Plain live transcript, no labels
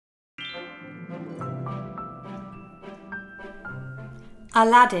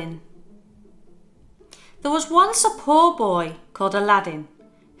Aladdin. There was once a poor boy called Aladdin,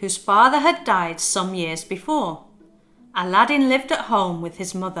 whose father had died some years before. Aladdin lived at home with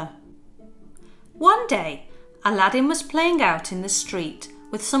his mother. One day, Aladdin was playing out in the street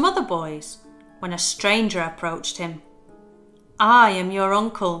with some other boys when a stranger approached him. "I am your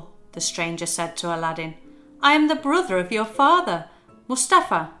uncle," the stranger said to Aladdin. "I am the brother of your father,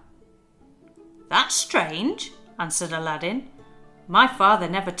 Mustapha." "That's strange," answered Aladdin. "My father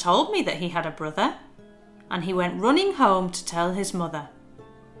never told me that he had a brother." And he went running home to tell his mother.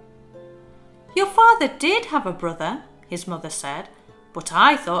 "Your father did have a brother," his mother said, "but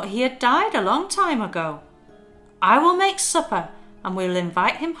I thought he had died a long time ago. I will make supper and we'll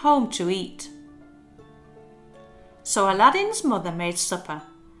invite him home to eat." So Aladdin's mother made supper,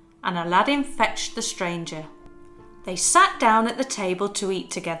 and Aladdin fetched the stranger. They sat down at the table to eat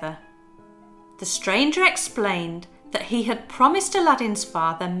together. The stranger explained that he had promised Aladdin's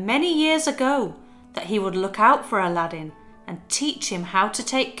father many years ago that he would look out for Aladdin and teach him how to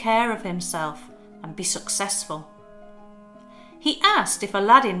take care of himself and be successful. He asked if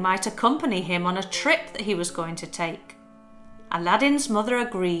Aladdin might accompany him on a trip that he was going to take. Aladdin's mother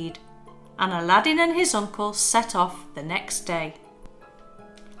agreed, and Aladdin and his uncle set off the next day.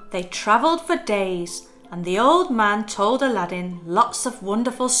 They travelled for days, and the old man told Aladdin lots of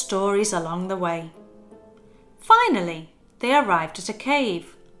wonderful stories along the way. Finally, they arrived at a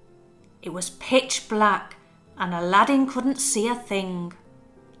cave. It was pitch black, and Aladdin couldn't see a thing.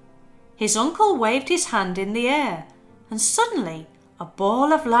 His uncle waved his hand in the air, and suddenly a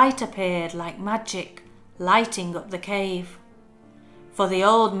ball of light appeared like magic, lighting up the cave. For the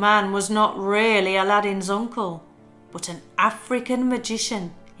old man was not really Aladdin's uncle, but an African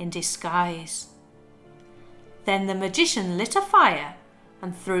magician in disguise. Then the magician lit a fire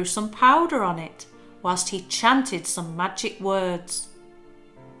and threw some powder on it, whilst he chanted some magic words.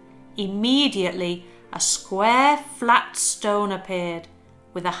 Immediately, a square, flat stone appeared,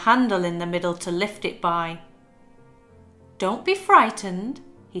 with a handle in the middle to lift it by. "Don't be frightened,"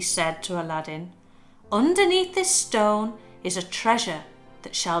 he said to Aladdin. "Underneath this stone is a treasure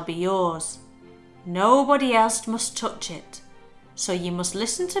that shall be yours. Nobody else must touch it, so you must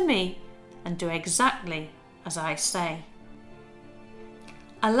listen to me and do exactly as I say."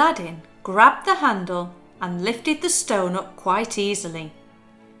 Aladdin grabbed the handle and lifted the stone up quite easily.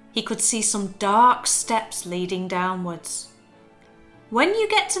 He could see some dark steps leading downwards. "When you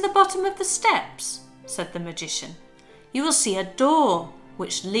get to the bottom of the steps," said the magician, "you will see a door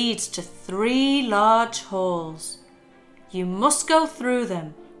which leads to 3 large halls. You must go through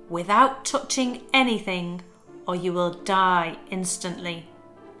them without touching anything, or you will die instantly.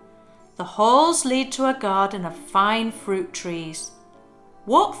 The halls lead to a garden of fine fruit trees.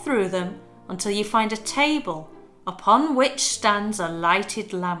 Walk through them until you find a table upon which stands a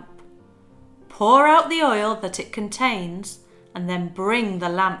lighted lamp. Pour out the oil that it contains and then bring the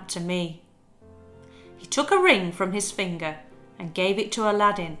lamp to me." He took a ring from his finger and gave it to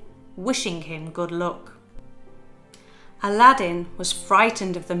Aladdin, wishing him good luck. Aladdin was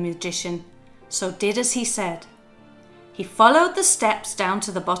frightened of the magician, so did as he said. He followed the steps down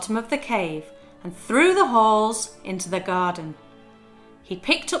to the bottom of the cave and through the halls into the garden. He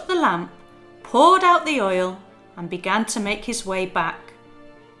picked up the lamp, poured out the oil, and began to make his way back.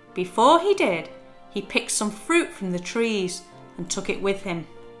 Before he did, he picked some fruit from the trees and took it with him.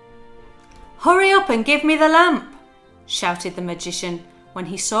 "Hurry up and give me the lamp!" shouted the magician when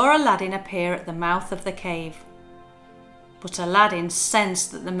he saw Aladdin appear at the mouth of the cave. But Aladdin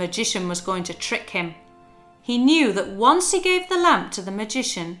sensed that the magician was going to trick him. He knew that once he gave the lamp to the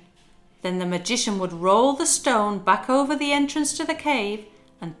magician, then the magician would roll the stone back over the entrance to the cave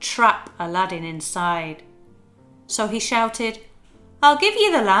and trap Aladdin inside. So he shouted, "I'll give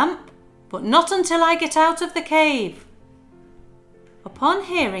you the lamp, but not until I get out of the cave." Upon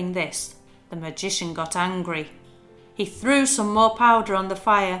hearing this, the magician got angry. He threw some more powder on the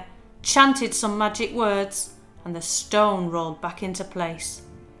fire, chanted some magic words, and the stone rolled back into place.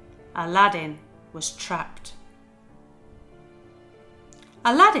 Aladdin was trapped.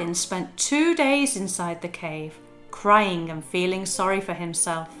 Aladdin spent 2 days inside the cave, crying and feeling sorry for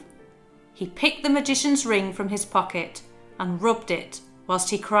himself. He picked the magician's ring from his pocket and rubbed it whilst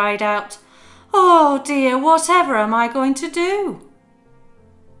he cried out, "Oh dear, whatever am I going to do?"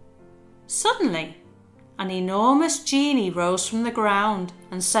 Suddenly, an enormous genie rose from the ground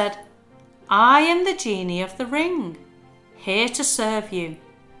and said, "I am the genie of the ring, here to serve you.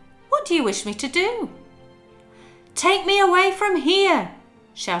 What do you wish me to do?" "Take me away from here,"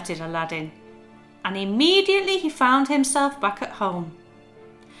 shouted Aladdin, and immediately he found himself back at home.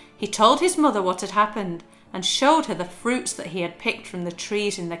 He told his mother what had happened, and showed her the fruits that he had picked from the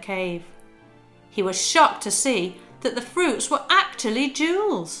trees in the cave. He was shocked to see that the fruits were actually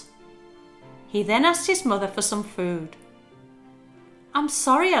jewels. He then asked his mother for some food. "I'm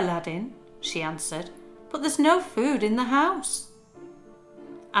sorry, Aladdin," she answered, "but there's no food in the house."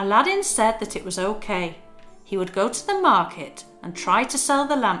 Aladdin said that it was okay. He would go to the market and try to sell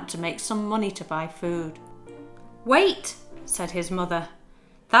the lamp to make some money to buy food. "Wait," said his mother.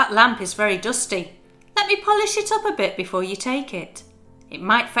 "That lamp is very dusty. Let me polish it up a bit before you take it. It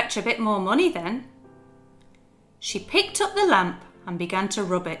might fetch a bit more money then." She picked up the lamp and began to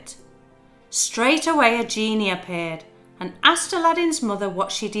rub it. Straight away a genie appeared and asked Aladdin's mother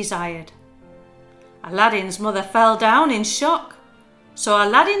what she desired. Aladdin's mother fell down in shock, so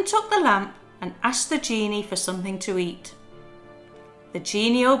Aladdin took the lamp and asked the genie for something to eat. The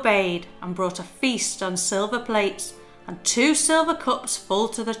genie obeyed and brought a feast on silver plates and 2 silver cups full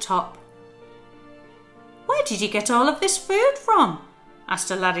to the top. "Where did you get all of this food from?"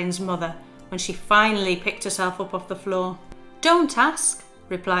 asked Aladdin's mother when she finally picked herself up off the floor. "Don't ask,"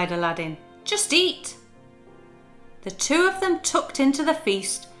 replied Aladdin. "Just eat." The 2 of them tucked into the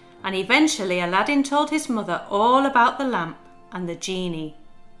feast, and eventually Aladdin told his mother all about the lamp and the genie.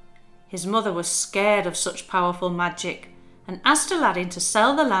 His mother was scared of such powerful magic and asked Aladdin to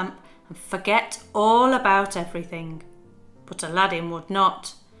sell the lamp and forget all about everything. But Aladdin would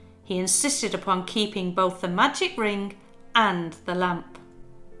not. He insisted upon keeping both the magic ring and the lamp.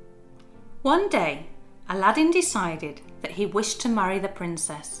 One day, Aladdin decided that he wished to marry the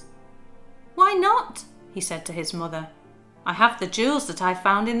princess. "Why not?" he said to his mother. "I have the jewels that I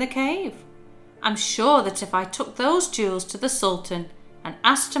found in the cave. I'm sure that if I took those jewels to the Sultan and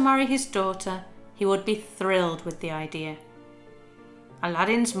asked to marry his daughter, he would be thrilled with the idea."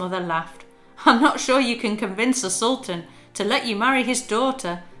 Aladdin's mother laughed. "I'm not sure you can convince the Sultan to let you marry his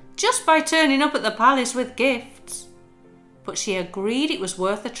daughter just by turning up at the palace with gifts." But she agreed it was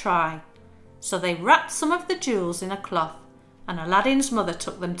worth a try, so they wrapped some of the jewels in a cloth and Aladdin's mother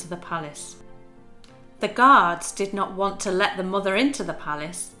took them to the palace. The guards did not want to let the mother into the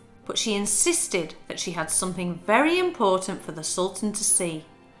palace, but she insisted that she had something very important for the Sultan to see,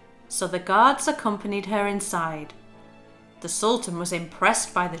 so the guards accompanied her inside. The Sultan was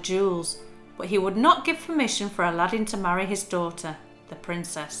impressed by the jewels, but he would not give permission for Aladdin to marry his daughter, the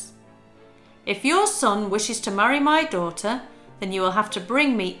princess. "If your son wishes to marry my daughter, then you will have to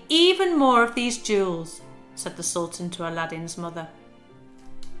bring me even more of these jewels," said the Sultan to Aladdin's mother.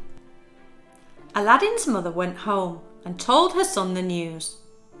 Aladdin's mother went home and told her son the news.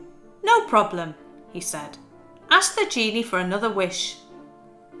 "No problem," he said. "Ask the genie for another wish."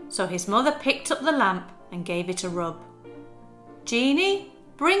 So his mother picked up the lamp and gave it a rub. "Genie,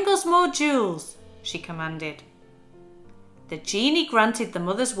 bring us more jewels," she commanded. The genie granted the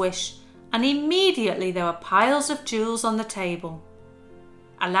mother's wish, and immediately there were piles of jewels on the table.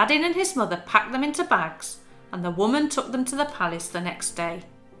 Aladdin and his mother packed them into bags, and the woman took them to the palace the next day.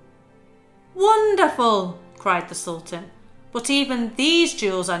 "Wonderful!" cried the Sultan. "But even these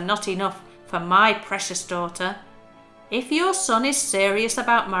jewels are not enough for my precious daughter. If your son is serious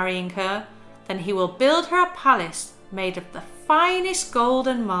about marrying her, then he will build her a palace made of the finest gold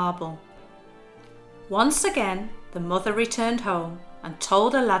and marble." Once again, the mother returned home and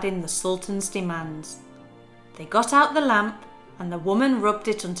told Aladdin the Sultan's demands. They got out the lamp and the woman rubbed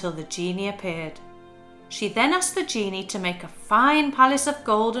it until the genie appeared. She then asked the genie to make a fine palace of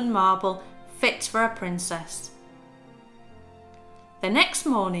gold and marble fit for a princess. The next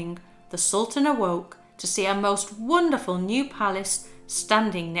morning, the Sultan awoke to see a most wonderful new palace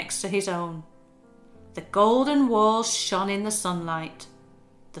standing next to his own. The golden walls shone in the sunlight.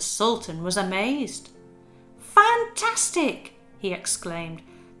 The Sultan was amazed. "Fantastic!" he exclaimed.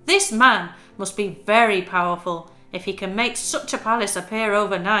 "This man must be very powerful if he can make such a palace appear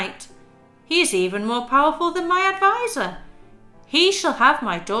overnight. He is even more powerful than my advisor. He shall have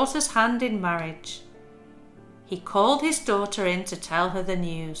my daughter's hand in marriage." He called his daughter in to tell her the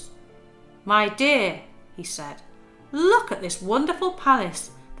news. "My dear," he said, "look at this wonderful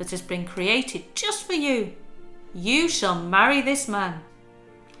palace that has been created just for you. You shall marry this man."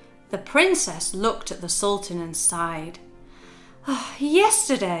 The princess looked at the Sultan and sighed.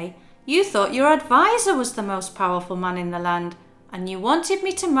 Yesterday you thought your advisor was the most powerful man in the land, and you wanted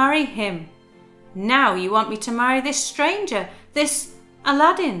me to marry him. Now you want me to marry this stranger, this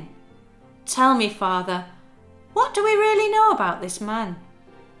Aladdin. Tell me, father, what do we really know about this man?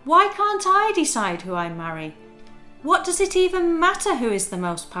 Why can't I decide who I marry? What does it even matter who is the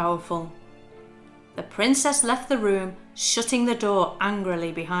most powerful?" The princess left the room, shutting the door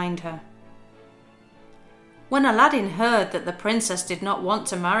angrily behind her. When Aladdin heard that the princess did not want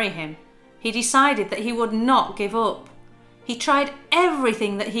to marry him, he decided that he would not give up. He tried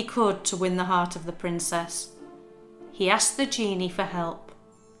everything that he could to win the heart of the princess. He asked the genie for help.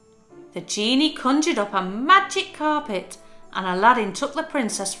 The genie conjured up a magic carpet, and Aladdin took the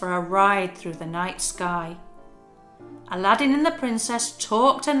princess for a ride through the night sky. Aladdin and the princess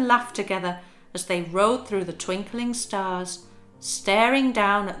talked and laughed together as they rode through the twinkling stars, staring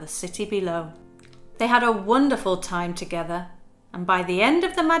down at the city below. They had a wonderful time together, and by the end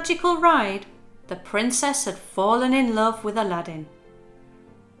of the magical ride, the princess had fallen in love with Aladdin.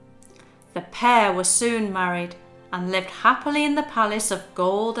 The pair were soon married and lived happily in the palace of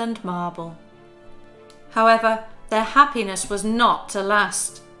gold and marble. However, their happiness was not to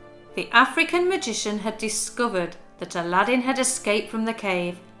last. The African magician had discovered that Aladdin had escaped from the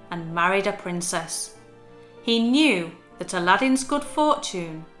cave and married a princess. He knew that Aladdin's good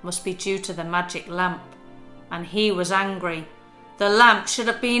fortune must be due to the magic lamp, and he was angry. The lamp should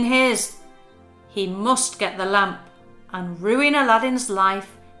have been his. He must get the lamp and ruin Aladdin's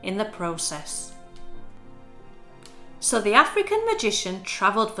life in the process. So the African magician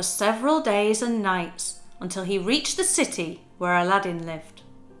travelled for several days and nights until he reached the city where Aladdin lived.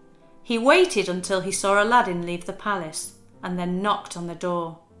 He waited until he saw Aladdin leave the palace and then knocked on the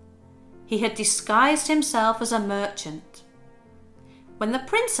door. He had disguised himself as a merchant. When the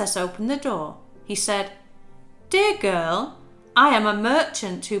princess opened the door, he said, "Dear girl, I am a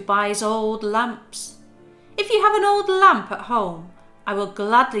merchant who buys old lamps. If you have an old lamp at home, I will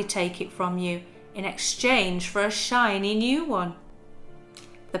gladly take it from you in exchange for a shiny new one."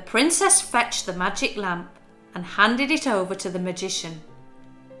 The princess fetched the magic lamp and handed it over to the magician.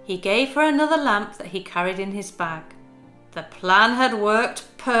 He gave her another lamp that he carried in his bag. The plan had worked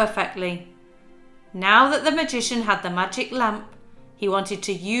perfectly. Now that the magician had the magic lamp, he wanted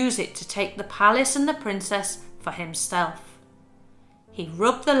to use it to take the palace and the princess for himself. He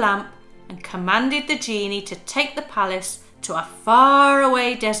rubbed the lamp and commanded the genie to take the palace to a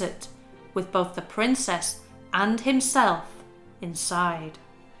faraway desert with both the princess and himself inside.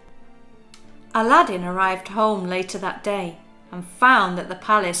 Aladdin arrived home later that day and found that the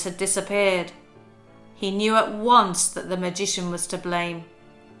palace had disappeared. He knew at once that the magician was to blame.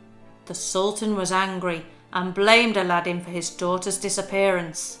 The Sultan was angry and blamed Aladdin for his daughter's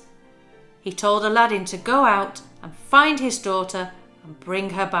disappearance. He told Aladdin to go out and find his daughter and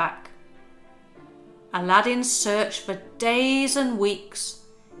bring her back. Aladdin searched for days and weeks.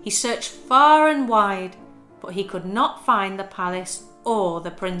 He searched far and wide, but he could not find the palace or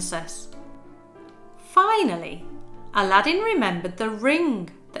the princess. Finally, Aladdin remembered the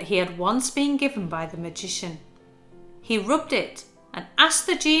ring that he had once been given by the magician. He rubbed it and asked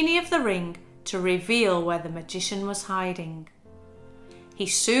the genie of the ring to reveal where the magician was hiding. He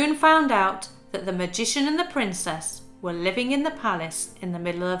soon found out that the magician and the princess were living in the palace in the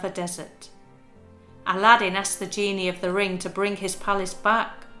middle of a desert. Aladdin asked the genie of the ring to bring his palace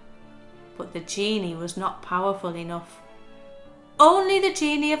back, but the genie was not powerful enough. Only the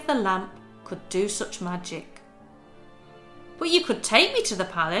genie of the lamp could do such magic. "But you could take me to the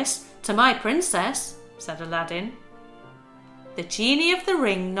palace, to my princess," said Aladdin. The genie of the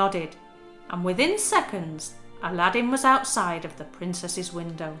ring nodded, and within seconds Aladdin was outside of the princess's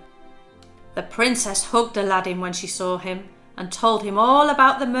window. The princess hugged Aladdin when she saw him and told him all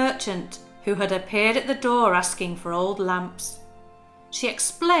about the merchant who had appeared at the door asking for old lamps. She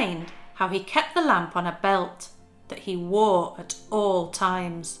explained how he kept the lamp on a belt that he wore at all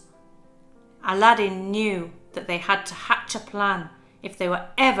times. Aladdin knew that they had to hatch a plan if they were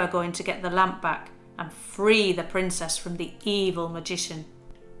ever going to get the lamp back and free the princess from the evil magician.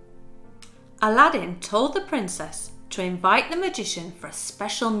 Aladdin told the princess to invite the magician for a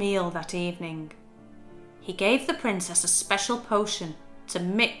special meal that evening. He gave the princess a special potion to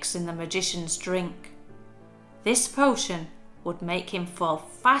mix in the magician's drink. This potion would make him fall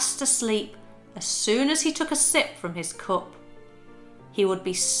fast asleep as soon as he took a sip from his cup. He would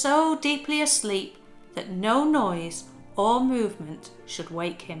be so deeply asleep that no noise or movement should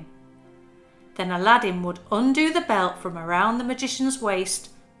wake him. Then Aladdin would undo the belt from around the magician's waist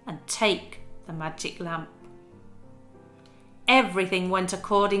and take the magic lamp. Everything went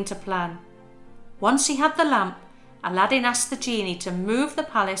according to plan. Once he had the lamp, Aladdin asked the genie to move the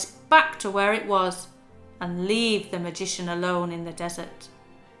palace back to where it was and leave the magician alone in the desert.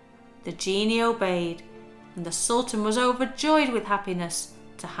 The genie obeyed, and the Sultan was overjoyed with happiness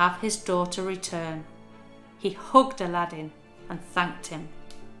to have his daughter return. He hugged Aladdin and thanked him.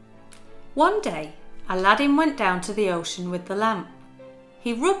 One day, Aladdin went down to the ocean with the lamp.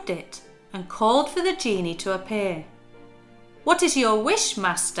 He rubbed it and called for the genie to appear. "What is your wish,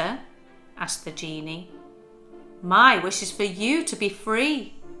 master?" asked the genie. "My wish is for you to be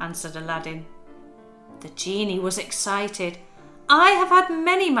free," answered Aladdin. The genie was excited. "I have had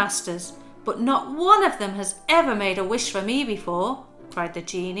many masters, but not one of them has ever made a wish for me before," cried the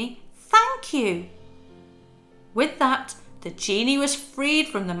genie. "Thank you." With that, the genie was freed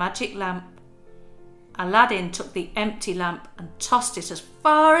from the magic lamp. Aladdin took the empty lamp and tossed it as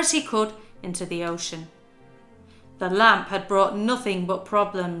far as he could into the ocean. The lamp had brought nothing but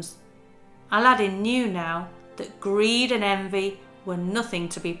problems. Aladdin knew now that greed and envy were nothing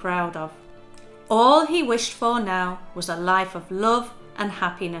to be proud of. All he wished for now was a life of love and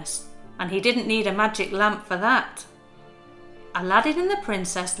happiness, and he didn't need a magic lamp for that. Aladdin and the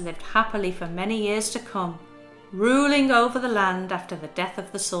princess lived happily for many years to come, ruling over the land after the death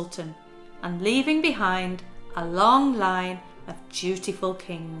of the sultan, and leaving behind a long line of dutiful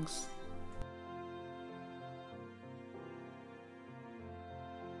kings.